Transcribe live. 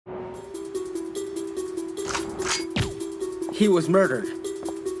he was murdered.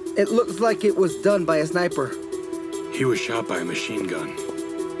 It looks like it was done by a sniper. He was shot by a machine gun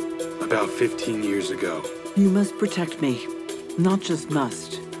about 15 years ago. You must protect me. Not just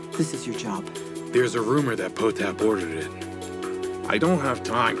must. This is your job. There's a rumor that Potap ordered it. I don't have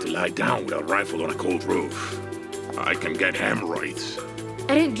time to lie down with a rifle on a cold roof. I can get hemorrhoids.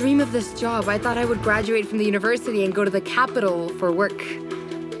 I didn't dream of this job. I thought I would graduate from the university and go to the capital for work.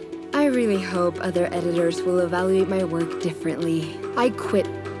 I really hope other editors will evaluate my work differently. I quit.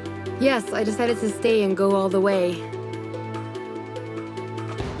 Yes, I decided to stay and go all the way.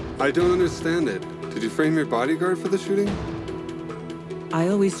 I don't understand it. Did you frame your bodyguard for the shooting? I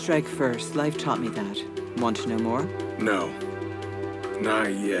always strike first. Life taught me that. Want to know more? No,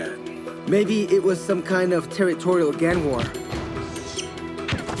 not yet. Maybe it was some kind of territorial gang war.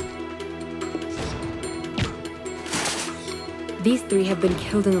 These three have been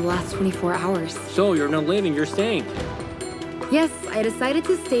killed in the last 24 hours. So you're not leaving, you're staying. Yes, I decided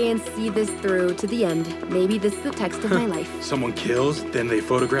to stay and see this through to the end. Maybe this is the text of my life. Someone kills, then they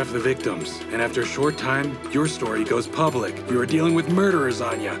photograph the victims. And after a short time, your story goes public. You are dealing with murderers,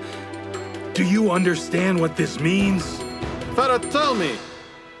 Anya. Do you understand what this means? Farah, tell me!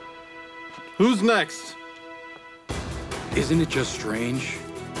 Who's next? Isn't it just strange?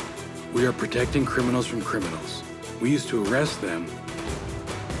 We are protecting criminals from criminals. We used to arrest them,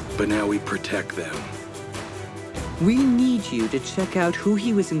 but now we protect them. We need you to check out who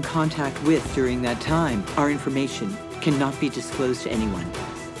he was in contact with during that time. Our information cannot be disclosed to anyone.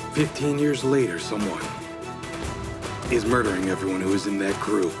 15 years later, someone is murdering everyone who was in that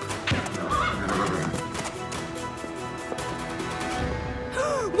group.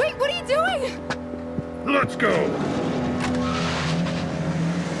 Wait, what are you doing? Let's go!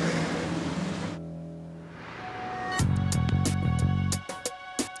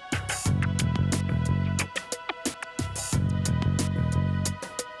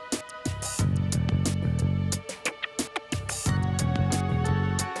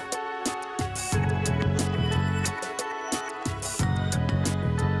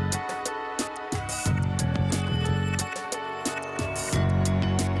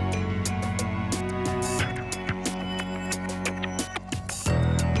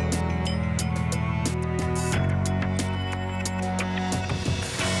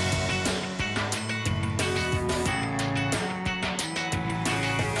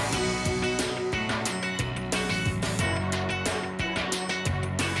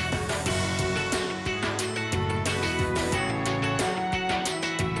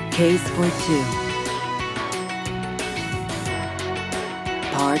 Case for 2.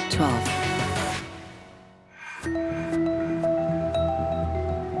 Part 12.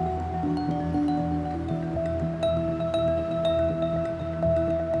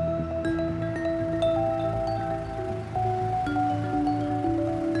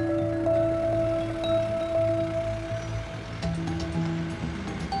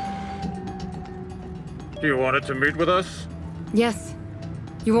 You wanted to meet with us? Yes.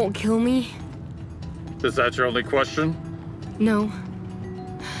 You won't kill me? Is that your only question? No.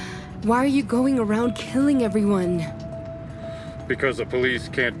 Why are you going around killing everyone? Because the police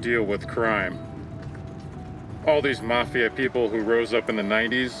can't deal with crime. All these mafia people who rose up in the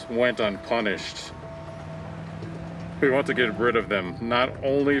 90s went unpunished. We want to get rid of them, not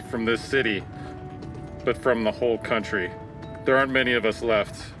only from this city, but from the whole country. There aren't many of us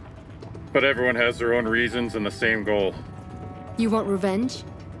left, but everyone has their own reasons and the same goal. You want revenge?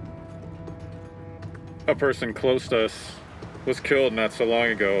 A person close to us was killed not so long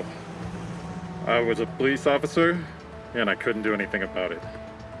ago. I was a police officer, and I couldn't do anything about it.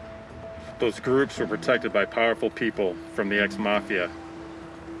 Those groups were protected by powerful people from the ex-mafia,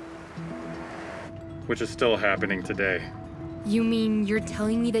 which is still happening today. You mean you're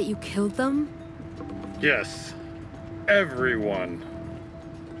telling me that you killed them? Yes, everyone,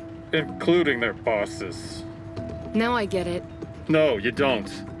 including their bosses. Now I get it. No, you don't.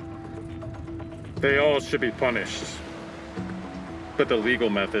 They all should be punished. But the legal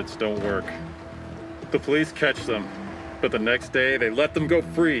methods don't work. The police catch them, but the next day they let them go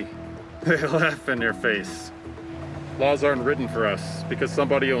free. They laugh in your face. Laws aren't written for us because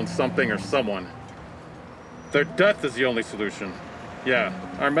somebody owns something or someone. Their death is the only solution. Yeah,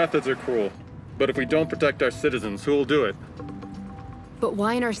 our methods are cruel, but if we don't protect our citizens, who will do it? But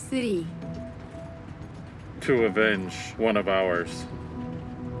why in our city? To avenge one of ours.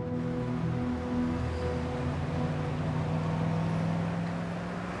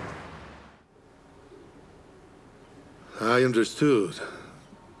 I understood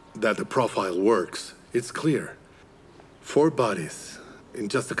that the profile works. It's clear. 4 bodies in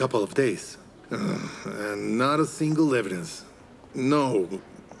just a couple of days. And not a single evidence No,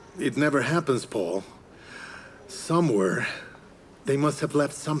 it never happens, Paul. Somewhere, they must have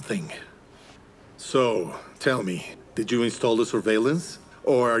left something. So, tell me, did you install the surveillance?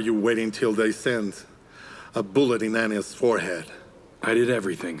 Or are you waiting till they send a bullet in Anya's forehead? I did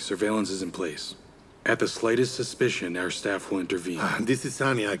everything. Surveillance is in place. At the slightest suspicion, our staff will intervene. This is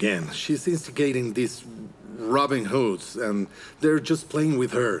Anya again. She's instigating these Robin Hoods, and they're just playing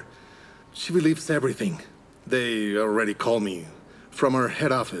with her. She believes everything. They already called me from our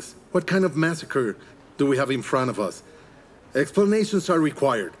head office. What kind of massacre do we have in front of us? Explanations are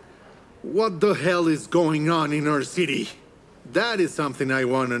required. What the hell is going on in our city? That is something I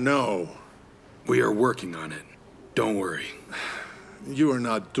want to know. We are working on it. Don't worry. You are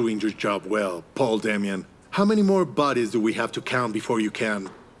not doing your job well, Paul Damien. How many more bodies do we have to count before you can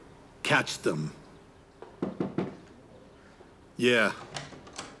catch them? Yeah.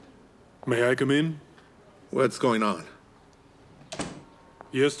 May I come in? What's going on?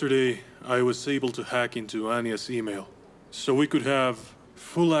 Yesterday, I was able to hack into Anya's email, so we could have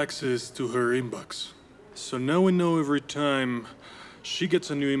full access to her inbox. So now we know every time she gets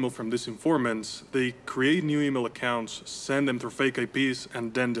a new email from these informants, they create new email accounts, send them through fake IPs,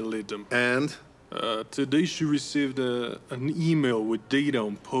 and then delete them. And? Today she received an email with data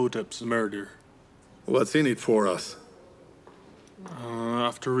on Potap's murder. What's in it for us?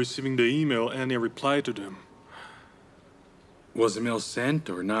 After receiving the email, Anya replied to them. Was the mail sent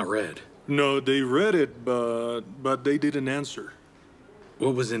or not read? No, they read it, but they didn't answer.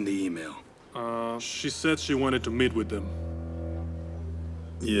 What was in the email? She said she wanted to meet with them.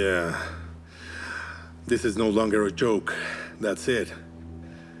 Yeah. This is no longer a joke. That's it.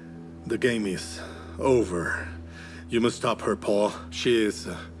 The game is over. You must stop her, Paul. She is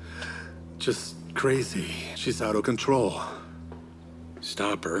just crazy. She's out of control.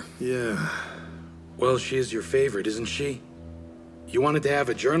 Stop her? Yeah. Well, she is your favorite, isn't she? You wanted to have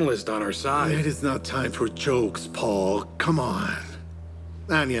a journalist on our side. It is not time for jokes, Paul. Come on.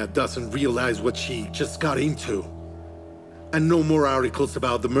 Anya doesn't realize what she just got into. And no more articles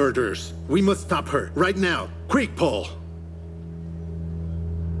about the murders. We must stop her, right now. Quick, Paul!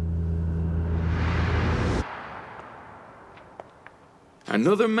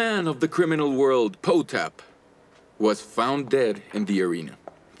 Another man of the criminal world, Potap, was found dead in the arena.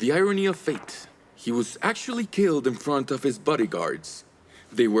 The irony of fate. He was actually killed in front of his bodyguards.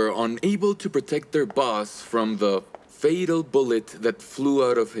 They were unable to protect their boss from the fatal bullet that flew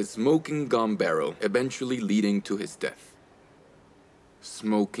out of his smoking gun barrel, eventually leading to his death.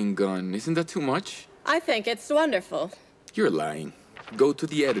 Smoking gun, isn't that too much? I think it's wonderful. You're lying. Go to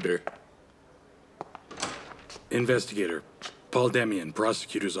the editor. Investigator, Paul Demian,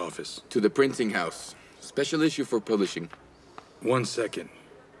 prosecutor's office. To the printing house. Special issue for publishing. 1 second.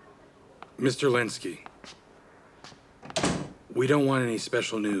 Mr. Lenski, we don't want any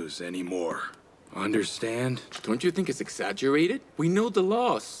special news anymore. Understand? Don't you think it's exaggerated? We know the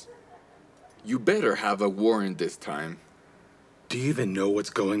laws. You better have a warrant this time. Do you even know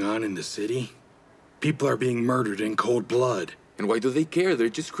what's going on in the city? People are being murdered in cold blood. And why do they care? They're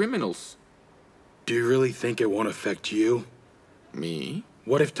just criminals. Do you really think it won't affect you? Me?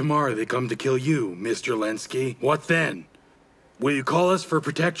 What if tomorrow they come to kill you, Mr. Lenski? What then? Will you call us for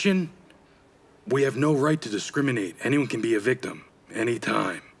protection? We have no right to discriminate. Anyone can be a victim,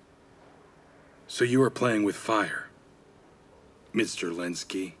 anytime. So you are playing with fire, Mr.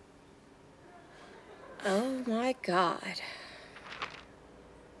 Lenski. Oh my God.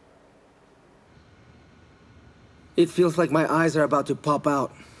 It feels like my eyes are about to pop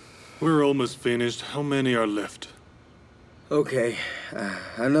out. We're almost finished. How many are left? Okay,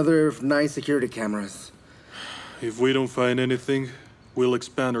 another 9 security cameras. If we don't find anything, we'll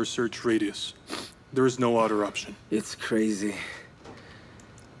expand our search radius. There is no other option. It's crazy.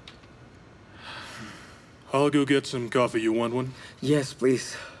 I'll go get some coffee. You want one? Yes,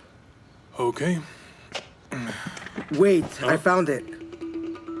 please. Okay. Wait, I found it.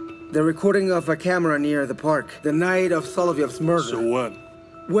 The recording of a camera near the park, the night of Solovyov's murder. So what?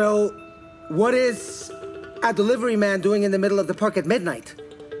 Well, what is a delivery man doing in the middle of the park at midnight?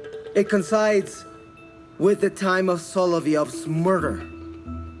 It coincides with the time of Solovyov's murder.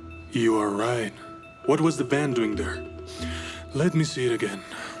 You are right. What was the band doing there? Let me see it again.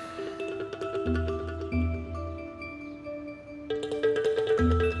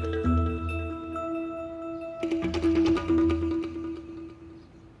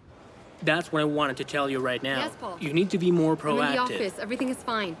 That's what I wanted to tell you right now. Yes, Paul. You need to be more proactive. I'm in the office. Everything is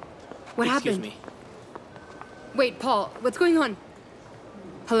fine. What Excuse happened? me. Wait, Paul, what's going on?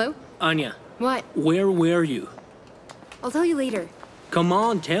 Hello? Anya. What? Where were you? I'll tell you later. Come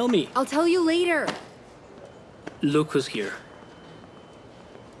on, tell me. I'll tell you later. Look who's here.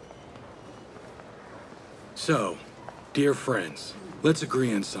 So, dear friends, let's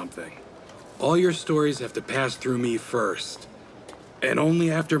agree on something. All your stories have to pass through me first. And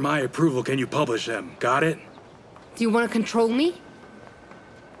only after my approval can you publish them. Got it? Do you want to control me?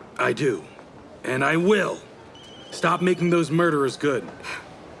 I do. And I will. Stop making those murderers good.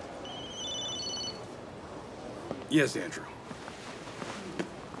 Yes, Andrew.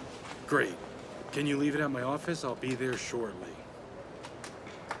 Great. Can you leave it at my office? I'll be there shortly.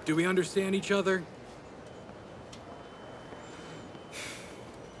 Do we understand each other?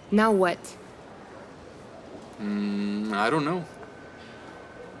 Now what? I don't know.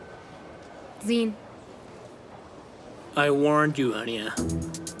 Zine. I warned you, Anya.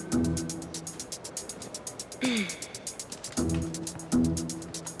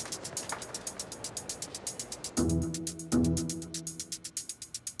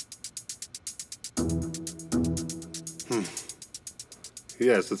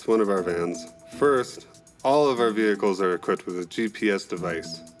 Yes, it's one of our vans. First, all of our vehicles are equipped with a GPS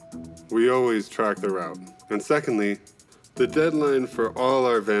device. We always track the route. And secondly, the deadline for all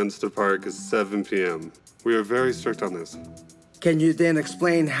our vans to park is 7 p.m. We are very strict on this. Can you then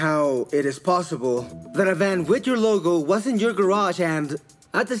explain how it is possible that a van with your logo was in your garage and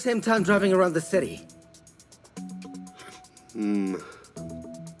at the same time driving around the city? I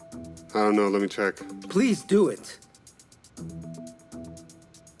don't know, let me check. Please do it.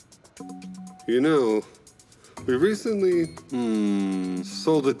 You know, we recently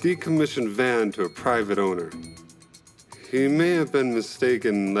sold a decommissioned van to a private owner. He may have been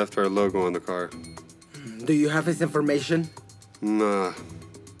mistaken and left our logo on the car. Do you have his information? Nah.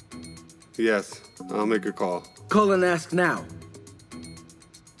 Yes, I'll make a call. Call and ask now.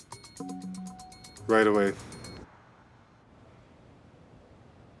 Right away.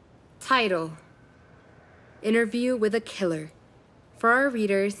 Title: Interview with a Killer. For our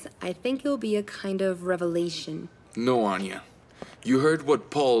readers, I think it'll be a kind of revelation. No, Anya. You heard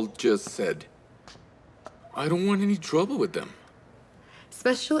what Paul just said. I don't want any trouble with them.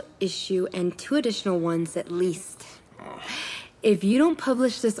 Special issue and 2 additional ones at least. If you don't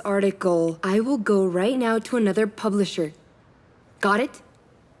publish this article, I will go right now to another publisher. Got it?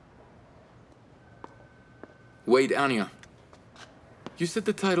 Wait, Anya. You said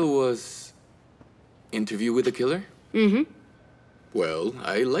the title was Interview with a Killer? Mm-hmm. Well,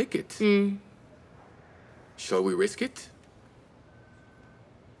 I like it. Shall we risk it?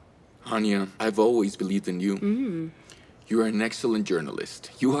 Anya, I've always believed in you. You are an excellent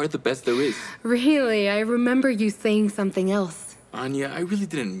journalist. You are the best there is. Really? I remember you saying something else. Anya, I really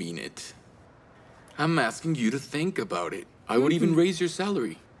didn't mean it. I'm asking you to think about it. I would even raise your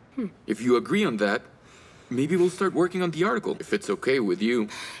salary. If you agree on that, maybe we'll start working on the article, if it's okay with you.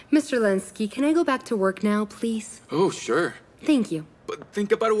 Mr. Lenski, can I go back to work now, please? Oh, sure. Thank you. But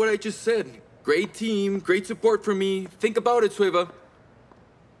think about what I just said. Great team, great support from me. Think about it, Sueva.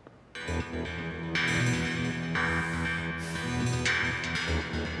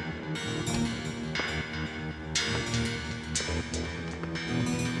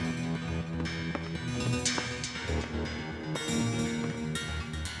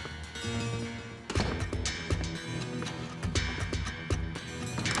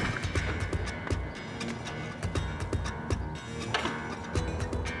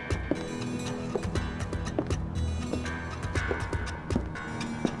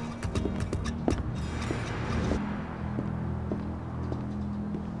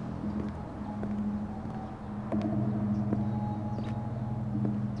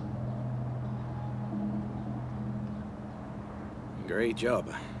 Great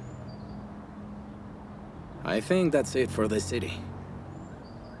job. I think that's it for the city.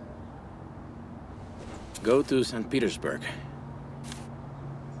 Go to St. Petersburg.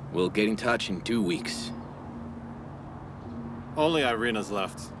 We'll get in touch in 2 weeks. Only Irina's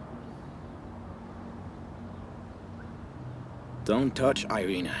left. Don't touch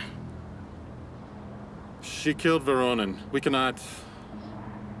Irina. She killed Voronin. We cannot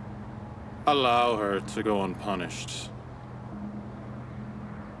allow her to go unpunished.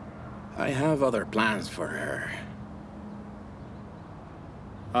 I have other plans for her.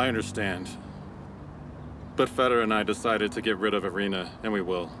 I understand. But Feder and I decided to get rid of Irina, and we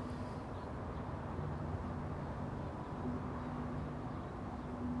will.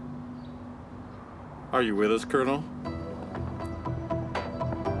 Are you with us, Colonel?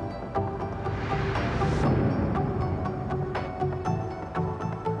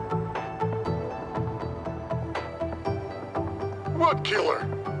 What killer?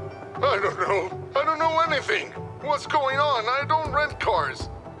 I don't know. I don't know anything. What's going on? I don't rent cars.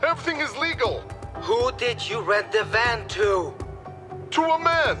 Everything is legal. Who did you rent the van to? To a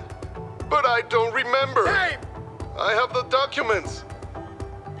man. But I don't remember. Hey! I have the documents.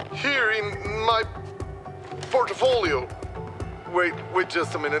 Here in my portfolio. Wait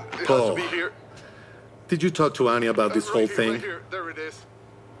just a minute. It has to be here. Did you talk to Anya about this whole thing? Right here. There it is.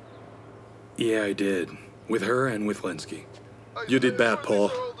 Yeah, I did. With her and with Lenski. You did bad, Paul.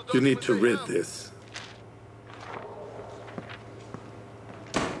 You need to read this.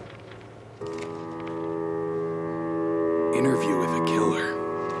 Interview with a killer.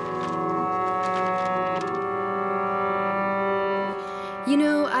 You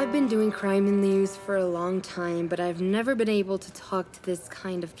know, I've been doing crime in the news for a long time, but I've never been able to talk to this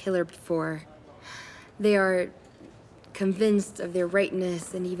kind of killer before. They are convinced of their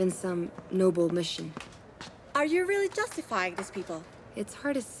rightness and even some noble mission. Are you really justifying these people? It's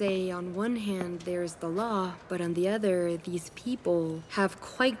hard to say. On one hand, there's the law, but on the other, these people have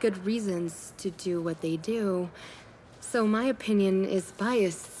quite good reasons to do what they do. So my opinion is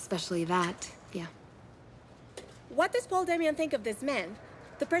biased, especially that, yeah. What does Paul Damien think of this man?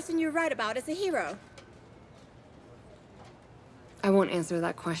 The person you write about as a hero? I won't answer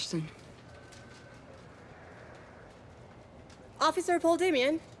that question. Officer Paul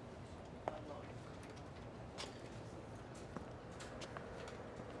Damien?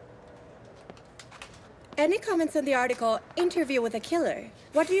 Any comments on the article, Interview with a Killer?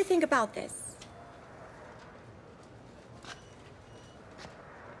 What do you think about this?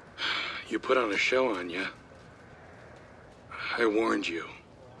 You put on a show, Anya. I warned you.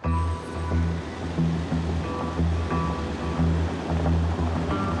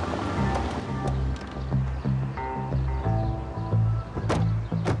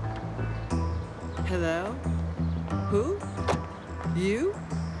 Hello? Who? You?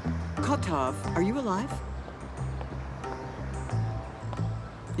 Kotov, are you alive?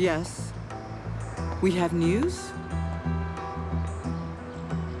 Yes. We have news?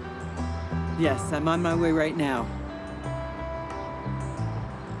 Yes, I'm on my way right now.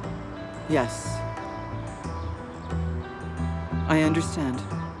 Yes. I understand.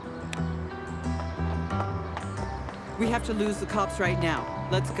 We have to lose the cops right now.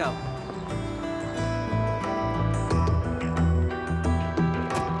 Let's go.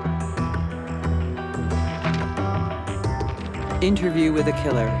 Interview with a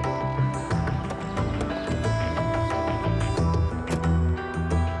killer.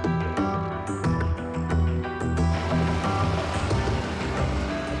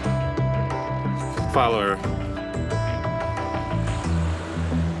 Follow her.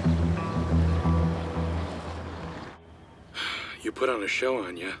 You put on a show,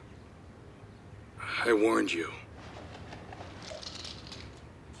 Anya. I warned you.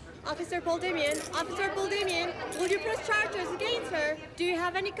 Officer Paul Damien, Officer Paul Damien, will you press charges against her? Do you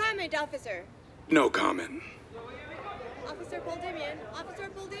have any comment, officer? No comment. Officer Paul Damien, Officer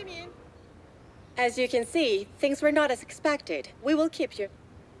Paul Damien. As you can see, things were not as expected. We will keep you.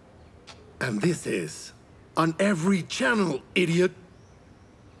 And this is on every channel, idiot.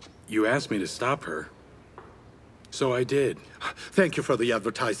 You asked me to stop her. So I did. Thank you for the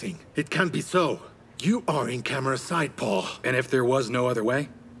advertising. It can't be so. You are in camera sight, Paul. And if there was no other way?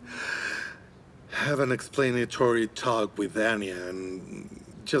 Have an explanatory talk with Anya and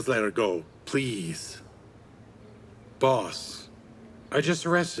just let her go, please. Boss, I just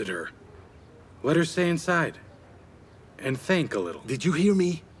arrested her. Let her stay inside. And think a little. Did you hear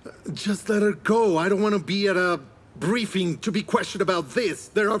me? Just let her go. I don't want to be at a briefing to be questioned about this.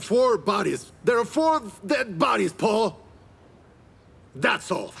 There are 4 bodies. There are 4 dead bodies, Paul. That's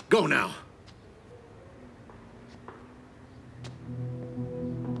all. Go now.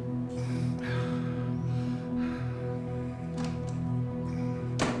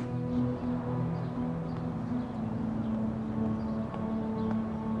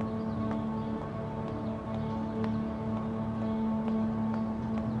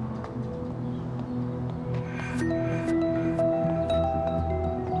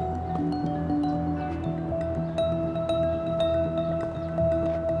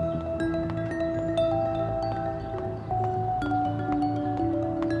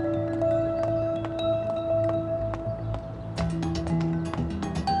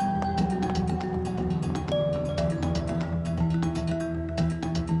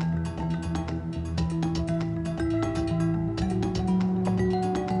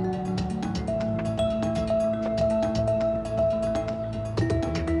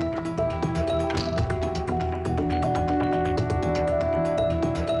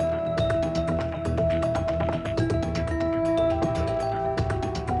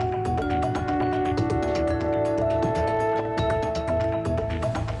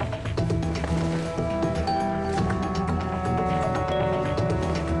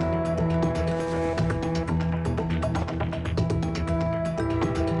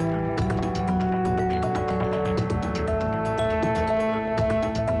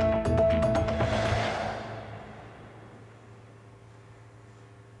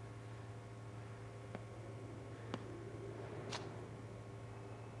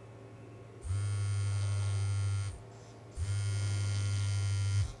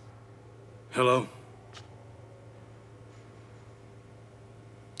 Hello?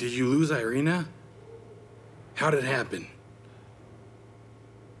 Did you lose Irina? How'd it happen?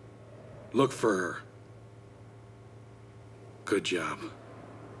 Look for her. Good job.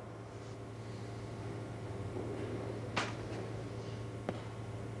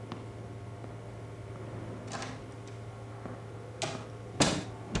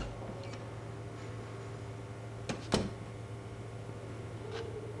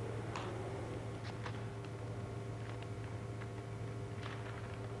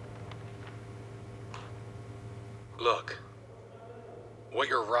 Look, what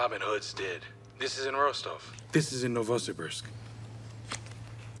your Robin Hoods did. This is in Rostov. This is in Novosibirsk.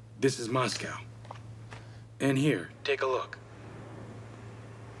 This is Moscow. And here, take a look.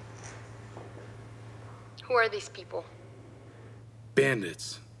 Who are these people?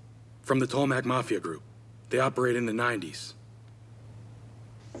 Bandits. From the Tolmac Mafia Group. They operate in the 90s.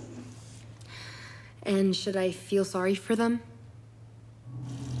 And should I feel sorry for them?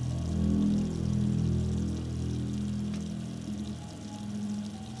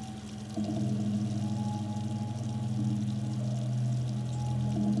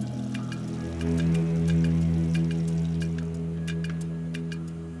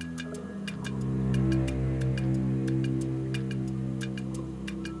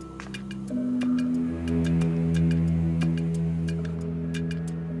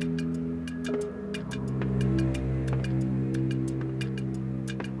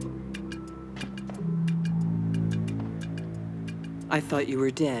 I thought you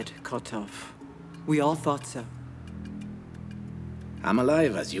were dead, Kotov. We all thought so. I'm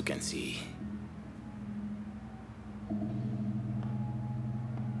alive, as you can see.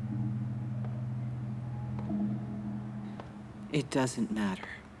 It doesn't matter.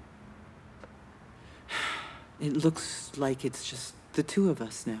 It looks like it's just the two of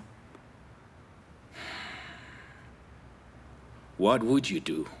us now. What would you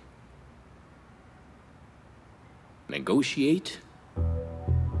do? Negotiate?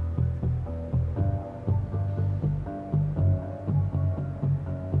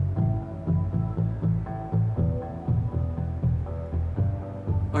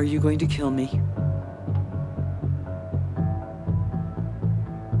 Are you going to kill me?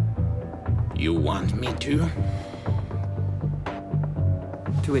 You want me to?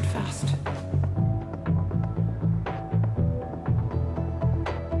 Do it fast.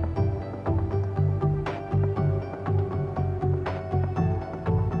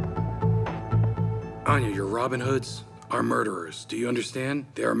 Anya, your Robin Hoods are murderers. Do you understand?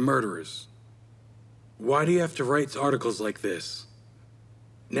 They are murderers. Why do you have to write articles like this?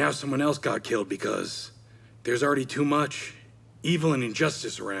 Now someone else got killed because there's already too much evil and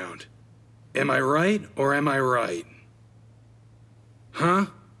injustice around. Am I right or am I right? Huh?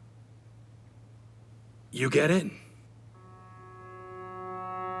 You get it?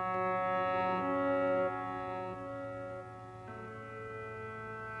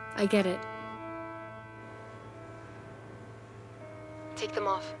 I get it. Take them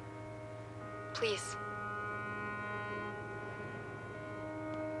off. Please.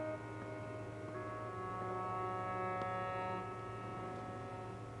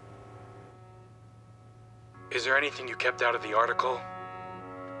 Is there anything you kept out of the article?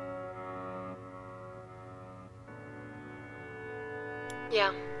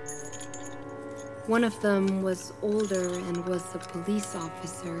 Yeah. One of them was older and was a police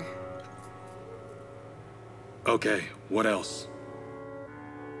officer. Okay, what else?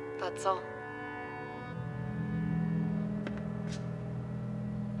 That's all.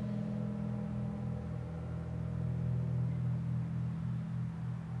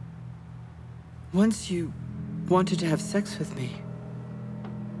 Once you wanted to have sex with me.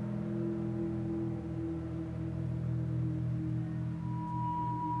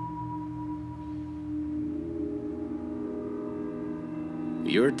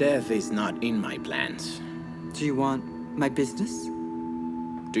 Your death is not in my plans. Do you want my business?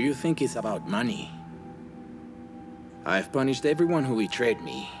 Do you think it's about money? I've punished everyone who betrayed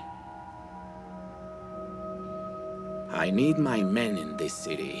me. I need my men in this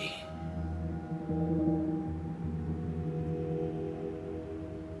city.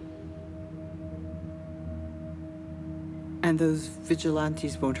 And those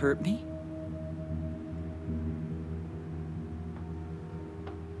vigilantes won't hurt me?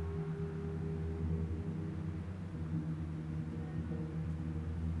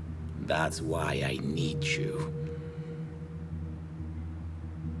 That's why I need you.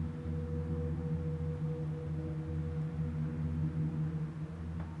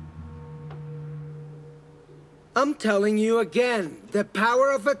 I'm telling you again, the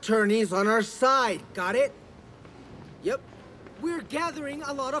power of attorney is on our side. Got it? Yep. We're gathering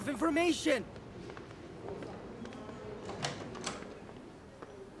a lot of information.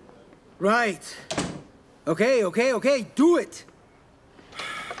 Right. Okay. Do it.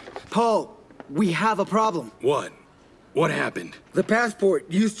 Paul, we have a problem. What? What happened? The passport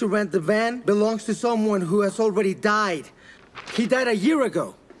used to rent the van belongs to someone who has already died. He died a year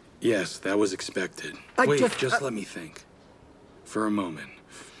ago. Yes, that was expected. Just let me think. For a moment.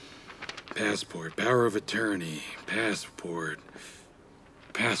 Passport, power of attorney, passport.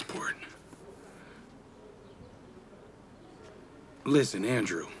 Listen,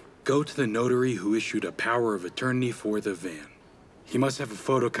 Andrew. Go to the notary who issued a power of attorney for the van. He must have a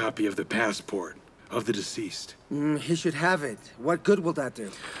photocopy of the passport of the deceased. He should have it. What good will that do?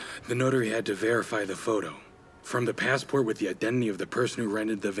 The notary had to verify the photo. From the passport with the identity of the person who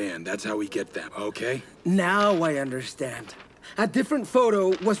rented the van. That's how we get them, okay? Now I understand. A different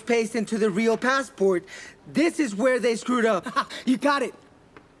photo was pasted into the real passport. This is where they screwed up. You got it.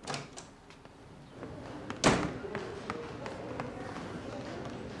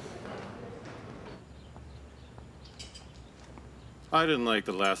 I didn't like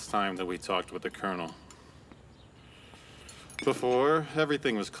the last time that we talked with the Colonel. Before,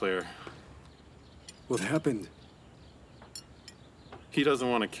 everything was clear. What happened? He doesn't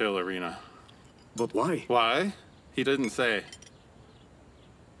want to kill Irina. But why? Why? He didn't say.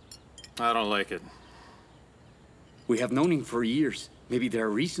 I don't like it. We have known him for years. Maybe there are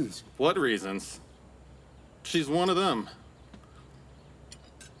reasons. What reasons? She's one of them.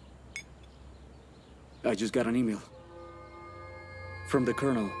 I just got an email. From the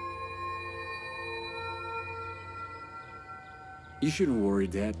Colonel. You shouldn't worry,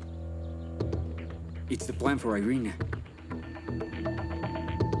 Dad. It's the plan for Irina.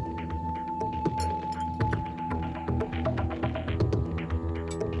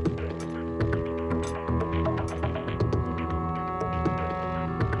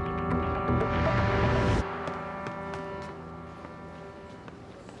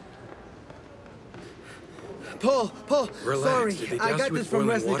 Paul, Relax. sorry. Did they I douse got you with this from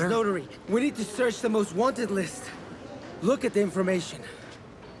boiling Resnick's water? notary. We need to search the most wanted list. Look at the information.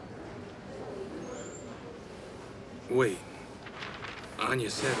 Wait. Anya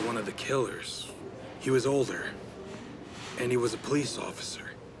said one of the killers. He was older. And he was a police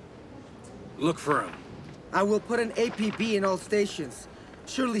officer. Look for him. I will put an APB in all stations.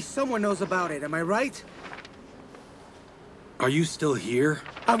 Surely someone knows about it, am I right? Are you still here?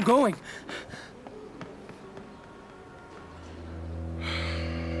 I'm going.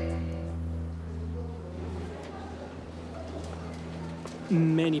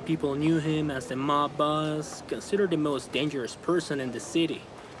 Many people knew him as the mob boss, considered the most dangerous person in the city.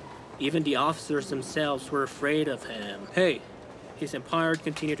 Even the officers themselves were afraid of him. Hey, his empire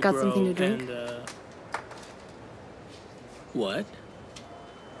continued to Got grow. something to drink? And, what?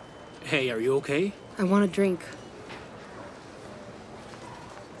 Hey, are you okay? I want a drink.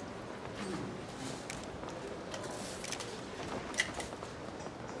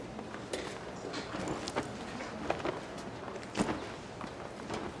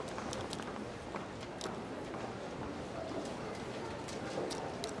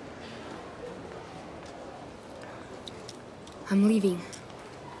 I'm leaving.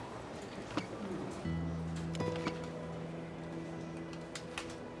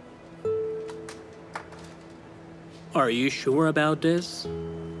 Are you sure about this?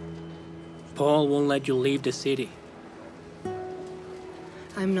 Paul won't let you leave the city.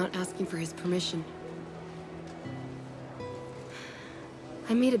 I'm not asking for his permission.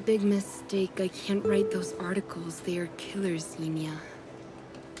 I made a big mistake. I can't write those articles. They are killers, Xenia.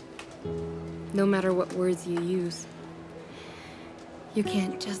 No matter what words you use, you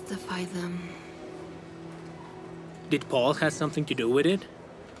can't justify them. Did Paul have something to do with it?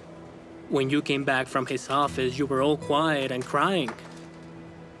 When you came back from his office, you were all quiet and crying.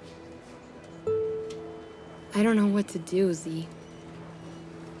 I don't know what to do, Z.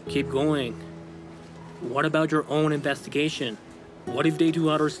 Keep going. What about your own investigation? What if they do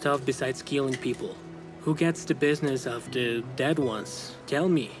other stuff besides killing people? Who gets the business of the dead ones? Tell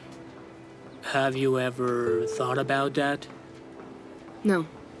me. Have you ever thought about that? No.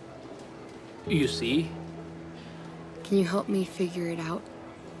 You see? Can you help me figure it out?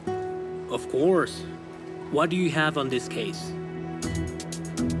 Of course. What do you have on this case?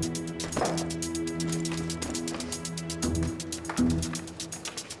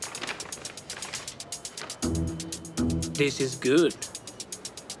 This is good.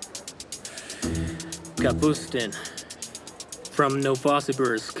 Kapustin. From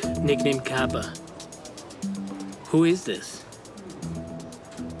Novosibirsk, nicknamed Kappa. Who is this?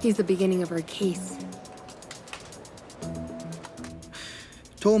 He's the beginning of our case.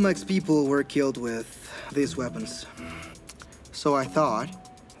 Tolmec's people were killed with these weapons. So I thought,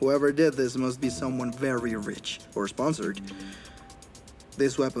 whoever did this must be someone very rich or sponsored.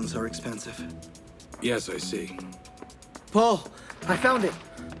 These weapons are expensive. Yes, I see. Paul, I found it.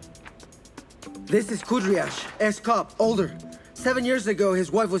 This is Kudryas, ex-cop, older. 7 years ago,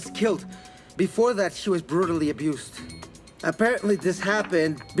 his wife was killed. Before that, she was brutally abused. Apparently, this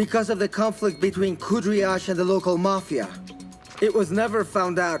happened because of the conflict between Kudryas and the local mafia. It was never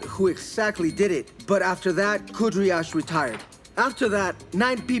found out who exactly did it, but after that, Kudryas retired. After that,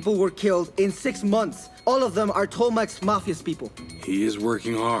 9 people were killed in 6 months. All of them are Tolmec's mafia's people. He is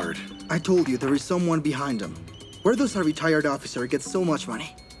working hard. I told you, there is someone behind him. Where does a retired officer get so much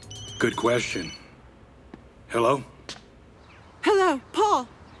money? Good question. Hello? Hello, Paul.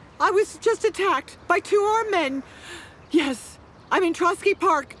 I was just attacked by 2 armed men. Yes, I'm in Trotsky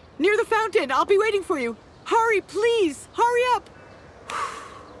Park, near the fountain. I'll be waiting for you. Hurry, please. Hurry up.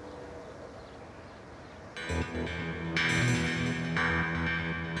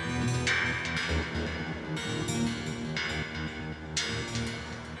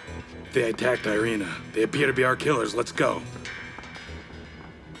 They attacked Irina. They appear to be our killers. Let's go.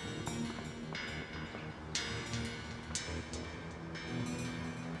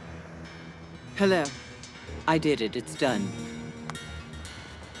 Hello. I did it. It's done.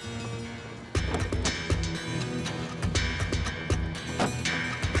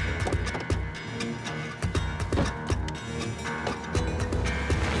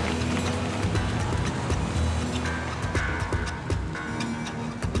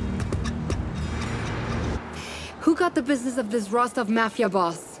 Who got the business of this Rostov mafia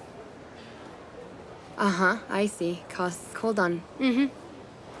boss? Uh-huh, I see. Hold on.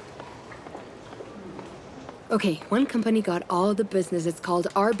 Okay, one company got all the business. It's called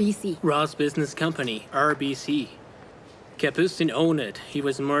RBC. Ross Business Company, RBC. Kapustin owned it. He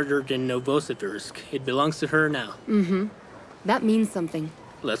was murdered in Novosibirsk. It belongs to her now. That means something.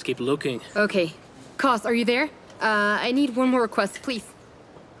 Let's keep looking. Okay. Kos, are you there? I need one more request, please.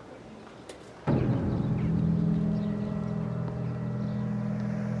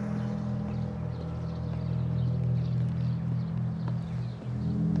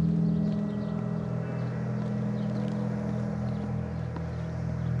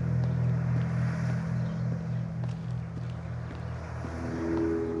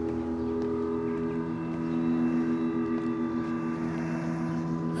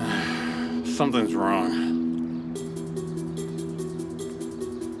 Something's wrong.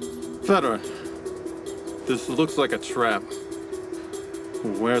 Fedor, this looks like a trap.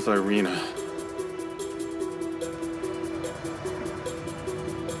 Where's Irina?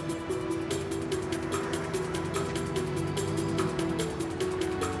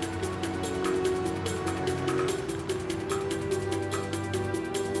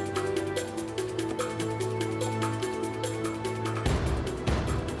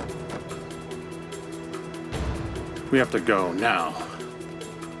 We have to go now.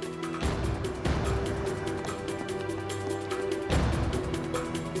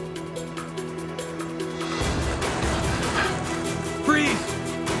 Freeze!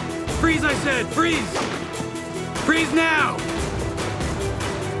 Freeze, I said! Freeze! Freeze now!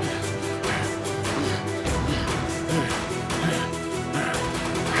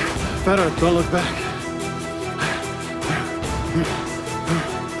 Fedor, don't look back.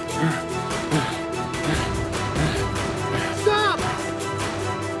 Stop!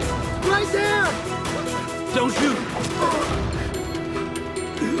 Right there! Don't shoot!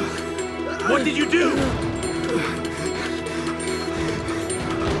 What did you do?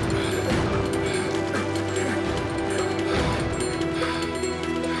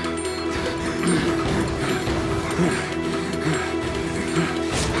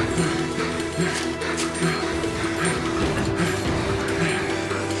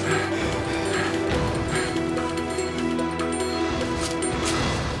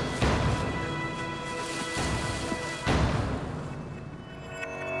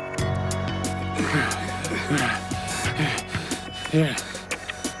 Here.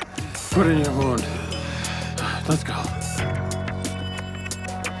 Put it in your wound. Let's go.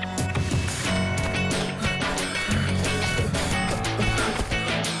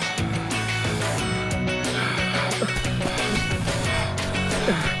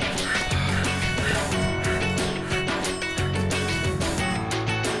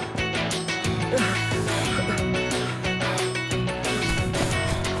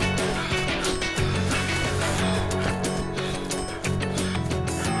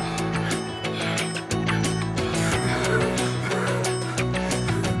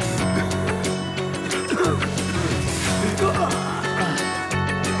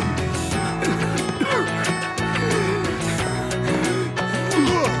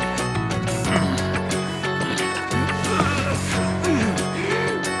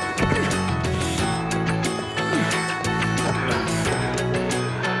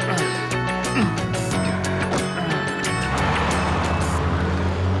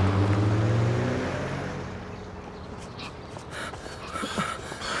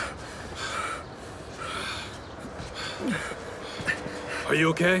 Are you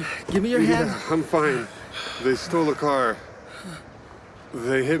okay? Give me your hand. Yeah, I'm fine. They stole a car.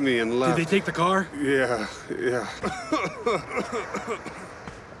 They hit me and left. Did they take the car? Yeah.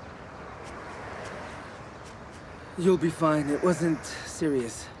 You'll be fine. It wasn't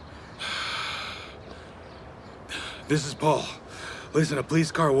serious. This is Paul. Listen, a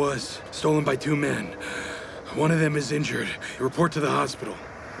police car was stolen by 2 men. One of them is injured. Report to the hospital.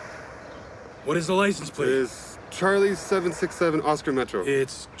 What is the license plate? It's Charlie 767 Oscar Metro.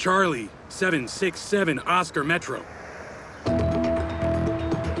 It's Charlie 767 Oscar Metro.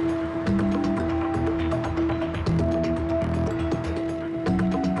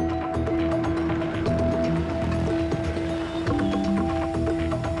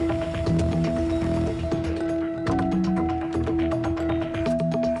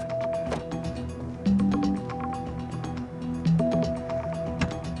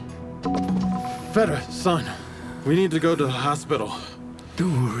 Feder, son, we need to go to the hospital.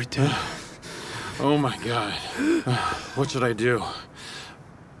 Don't worry, Ted. Oh my God. What should I do?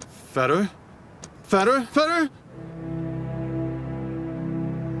 Feder? Feder? Feder?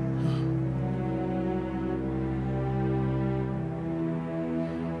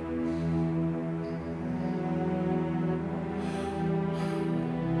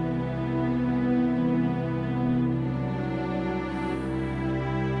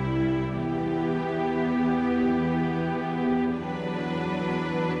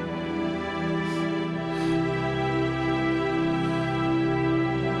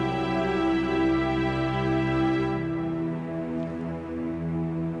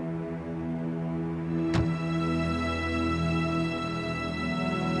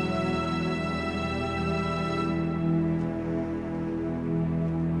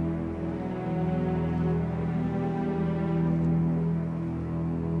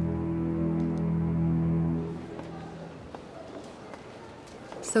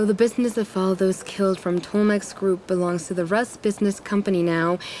 So the business of all those killed from Tolmex Group belongs to the Russ Business Company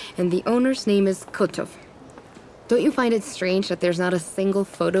now, and the owner's name is Kotov. Don't you find it strange that there's not a single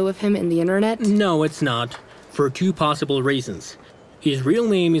photo of him in the internet? No, it's not. For 2 possible reasons. His real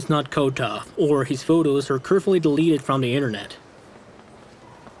name is not Kotov, or his photos are carefully deleted from the internet.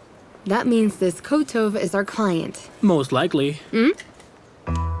 That means this Kotov is our client. Most likely. Hmm?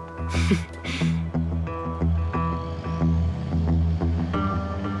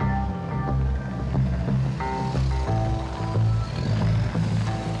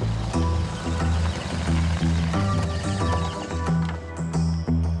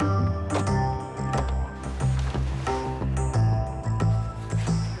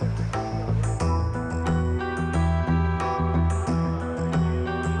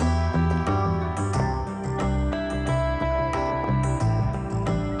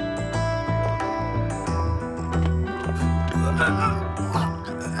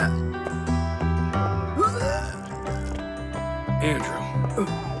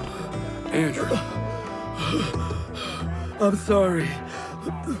 Andrew. I'm sorry.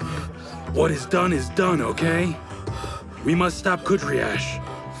 What is done, okay? We must stop Kudriash.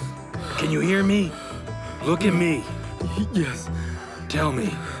 Can you hear me? Look at me. Yes. Tell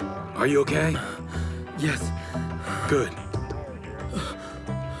me, are you okay? Yes. Good.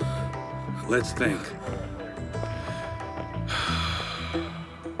 Let's think.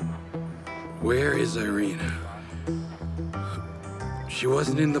 Where is Irina? She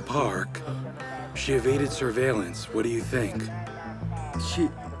wasn't in the park. She evaded surveillance. What do you think? She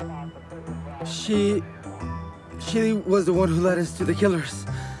was the one who led us to the killers.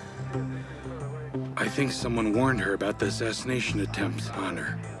 I think someone warned her about the assassination attempt on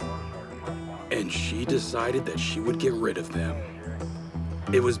her. And she decided that she would get rid of them.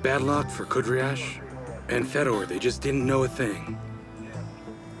 It was bad luck for Kudriash and Fedor. They just didn't know a thing.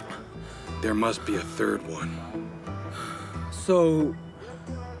 There must be a third one. So,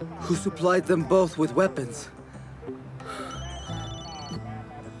 who supplied them both with weapons?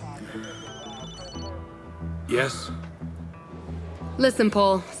 Yes? Listen,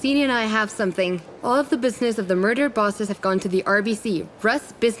 Paul, Sini and I have something. All of the business of the murdered bosses have gone to the RBC,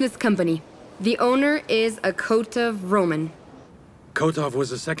 Russ Business Company. The owner is a Kotov Roman. Kotov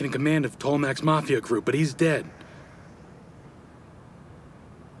was the second in command of Tolmax Mafia Group, but he's dead.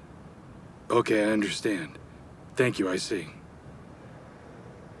 Okay, I understand. Thank you, I see.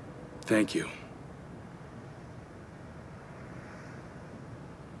 Thank you.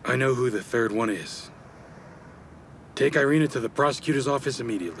 I know who the third one is. Take Irina to the prosecutor's office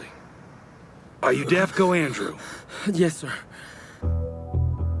immediately. Are you deaf? Go, Andrew. Yes, sir.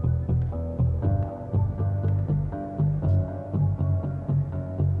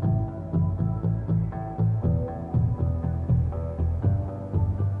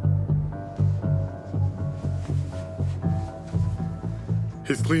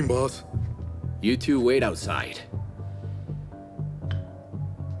 He's clean, boss. You two wait outside.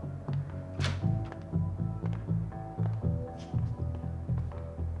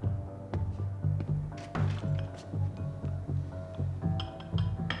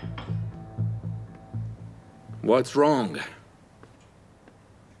 What's wrong?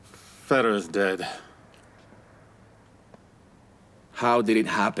 Feder is dead. How did it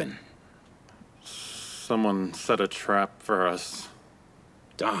happen? Someone set a trap for us.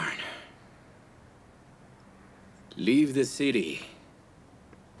 Darn. Leave the city.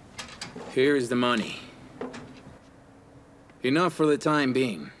 Here's the money. Enough for the time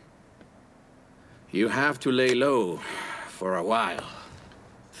being. You have to lay low for a while.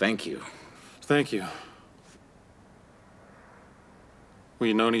 Thank you. Thank you.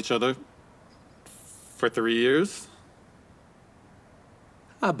 We known each other for 3 years?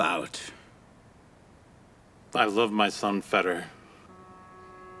 About. I love my son, Feder.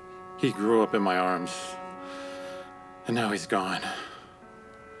 He grew up in my arms, and now he's gone.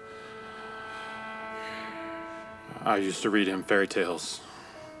 I used to read him fairy tales.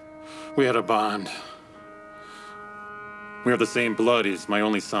 We had a bond. We are the same blood. He's my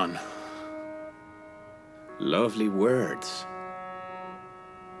only son. Lovely words.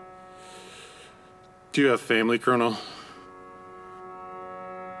 Do you have family, Colonel?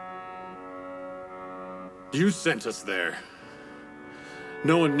 You sent us there.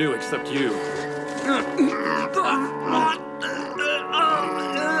 No one knew except you.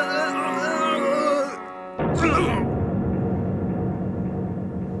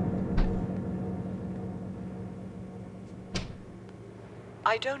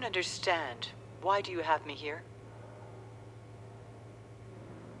 I don't understand. Why do you have me here?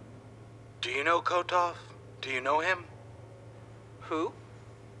 Do you know Kotov? Do you know him? Who?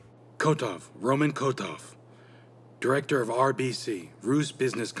 Kotov, Roman Kotov. Director of RBC, Rus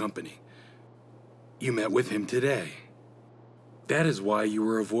Business Company. You met with him today. That is why you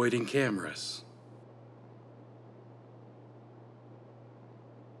were avoiding cameras.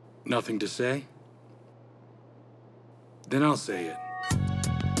 Nothing to say? Then I'll say it.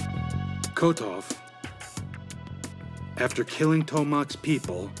 Kotov, after killing Tomac's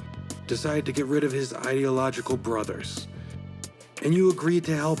people, decided to get rid of his ideological brothers. And you agreed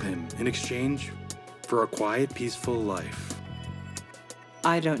to help him in exchange for a quiet, peaceful life.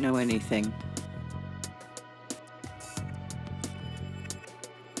 I don't know anything.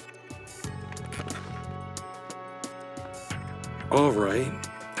 All right,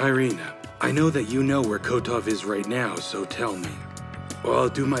 Irina, I know that you know where Kotov is right now, so tell me. Or I'll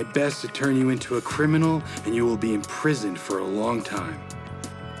do my best to turn you into a criminal, and you will be imprisoned for a long time.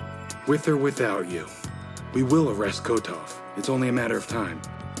 With or without you, we will arrest Kotov. It's only a matter of time.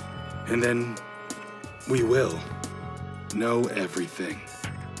 And then we will know everything.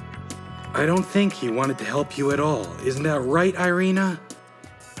 I don't think he wanted to help you at all. Isn't that right, Irina?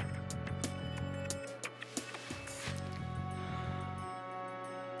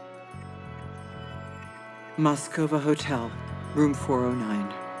 Moskova Hotel, room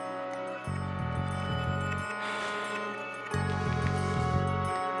 409.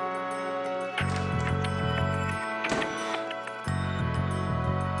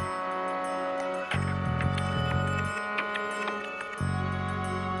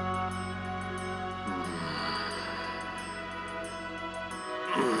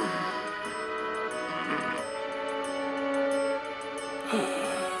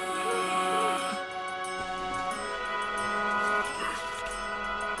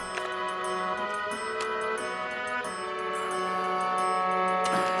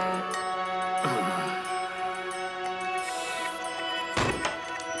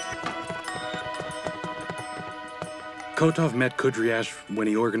 Kotov met Kudryashv when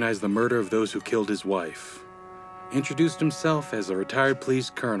he organized the murder of those who killed his wife. Introduced himself as a retired police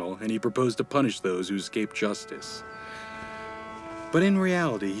colonel, and he proposed to punish those who escaped justice. But in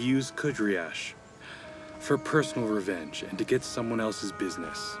reality, he used Kudryashv for personal revenge and to get someone else's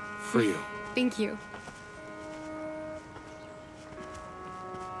business. For you. Thank you.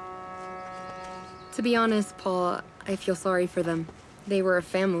 To be honest, Paul, I feel sorry for them. They were a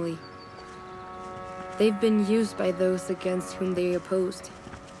family. They've been used by those against whom they opposed.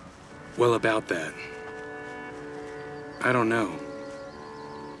 Well, about that, I don't know.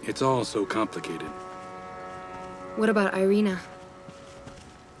 It's all so complicated. What about Irina?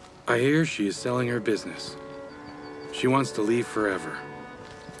 I hear she is selling her business. She wants to leave forever.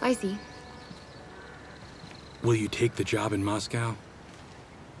 I see. Will you take the job in Moscow?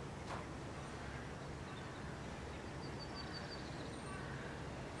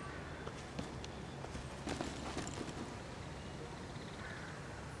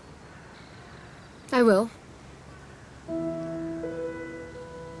 I will.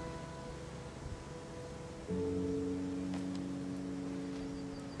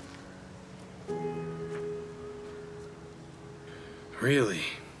 Really?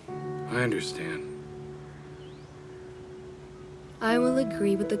 I understand. I will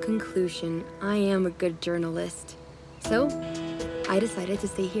agree with the conclusion. I am a good journalist. So, I decided to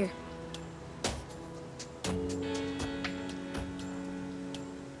stay here.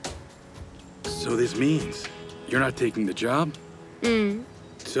 So this means you're not taking the job? Mm.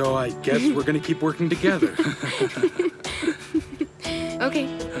 So I guess we're gonna keep working together. Okay.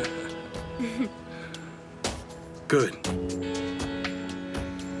 Good.